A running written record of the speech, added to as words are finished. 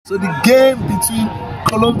So the game between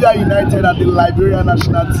Colombia United and the Liberia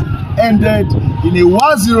national team ended in a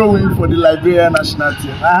 1-0 win for the Liberia national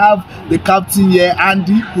team. I have the captain here,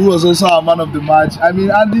 Andy, who was also our man of the match. I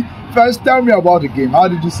mean, Andy, first tell me about the game. How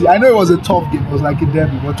did you see? I know it was a tough game. It was like a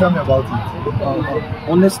derby, but tell me about it.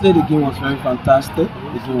 Honestly, the game was very fantastic.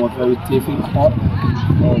 The game was very difficult.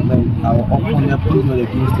 When our opponent put us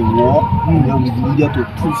against the wall, and then we needed to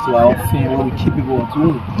prove to our fans what we capable of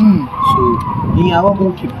doing. So, in our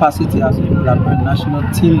own capacity as a Liberia national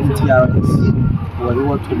team in TRS, we were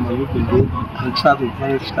able to manipulate and try to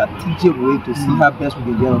very strategic way to see how best we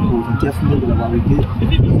can get a goal. We definitely did what we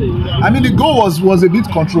did. I mean, the goal was a bit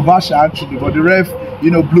controversial actually, but the ref,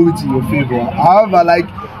 blew it in your favor. However, like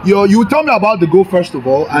you tell me about the goal first of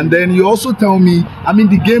all, and then you also tell me, I mean,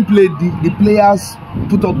 the gameplay, the players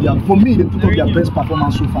put up they put up their best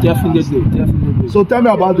performance so far. Definitely. So tell me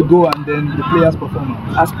about the goal and then the players'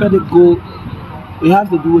 performance. As per the goal, it has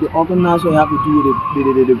to do with the organizer, it has to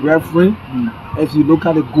do with the referee. If you look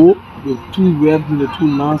at the goal, the two referees, the two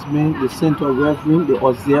linesmen, the center referee, they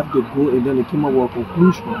observed the goal and then they came up with a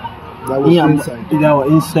conclusion. That was inside. That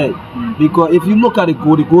was inside. Because if you look at the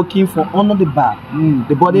goal came from under the bar.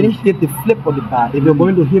 The ball didn't hit the flip of the bar. If you're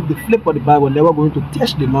going to hit the flip of the bar, we're never going to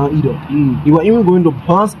touch the line either. You were even going to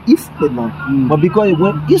bounce if the line. But because it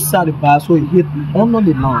went inside the bar, so it hit under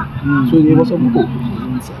the line. So it was a goal.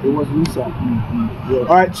 It was inside. Yeah.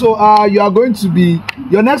 All right, so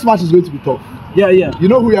your next match is going to be tough. Yeah. You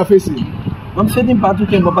know who you are facing? I'm facing Patrick,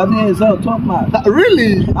 but Patrick is a top man.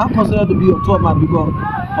 Really? I'm considered to be a top man because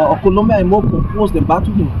Colombia is more composed than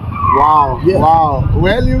Patrick. Wow. Yeah. Wow.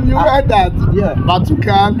 Well, you heard that. Yeah.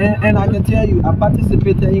 Batukan. And I can tell you, I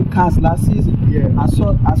participated in CAS last season. Yeah. I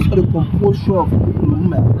saw the composure of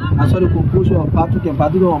Colombia. I saw the composure of Patrick, and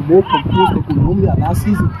Patrick was more composed than Colombia last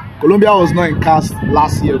season. Colombia was not in CAS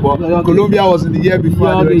last year, but Colombia was in the year before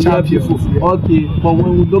and they were champions. Okay, but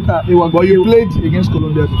when we look at it, but you played against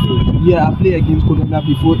Colombia before. Yeah, I played against Colombia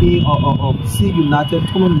before in C United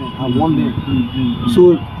tournament. I won them.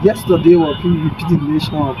 So yesterday was a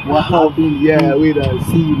repetition of what happened. Yeah, with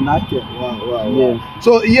C United. Wow. Yeah.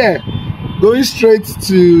 So going straight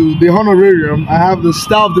to the honorarium, I have the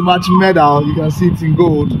Star of the Match medal. You can see it in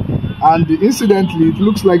gold. And incidentally, it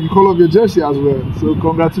looks like the color of your jersey as well. So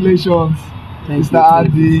congratulations, Mr.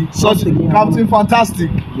 Andy. Such captain, fantastic.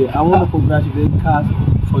 Yeah, I want to congratulate CAS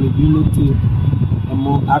for the unity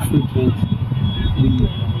among Africans.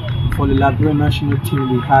 For the Liberia national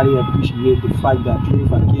team, we highly appreciate the fact that during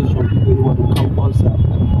vacation, people want to come outside.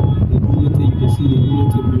 The unity, you can see the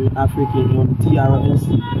unity between Africans on TRS.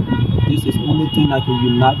 This is the only thing that can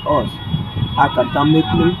unite us.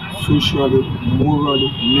 Academically, socially,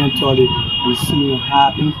 morally, mentally, we see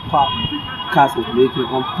how impact CAS is making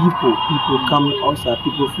on people coming outside,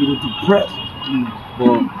 people feeling depressed.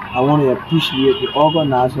 But I want to appreciate the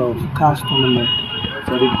organizer of the CAS tournament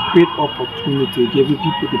for the great opportunity, giving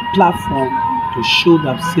people the platform to show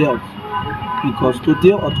themselves. Because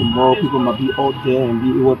today or tomorrow, people might be out there and be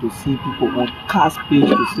able to see people on CAS page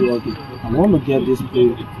to say, okay, I want to get this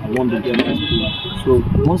player, I want to get this player. So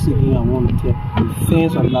once again, I want to tell the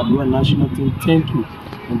fans of the Liberia national team, thank you.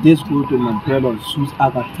 And this goes to my brother, Sus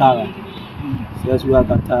Agatara. Says we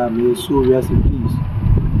Agatara, may so rest in peace.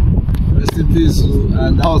 Rest in peace,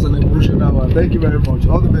 and that was an emotional one. Thank you very much.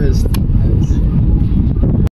 All the best.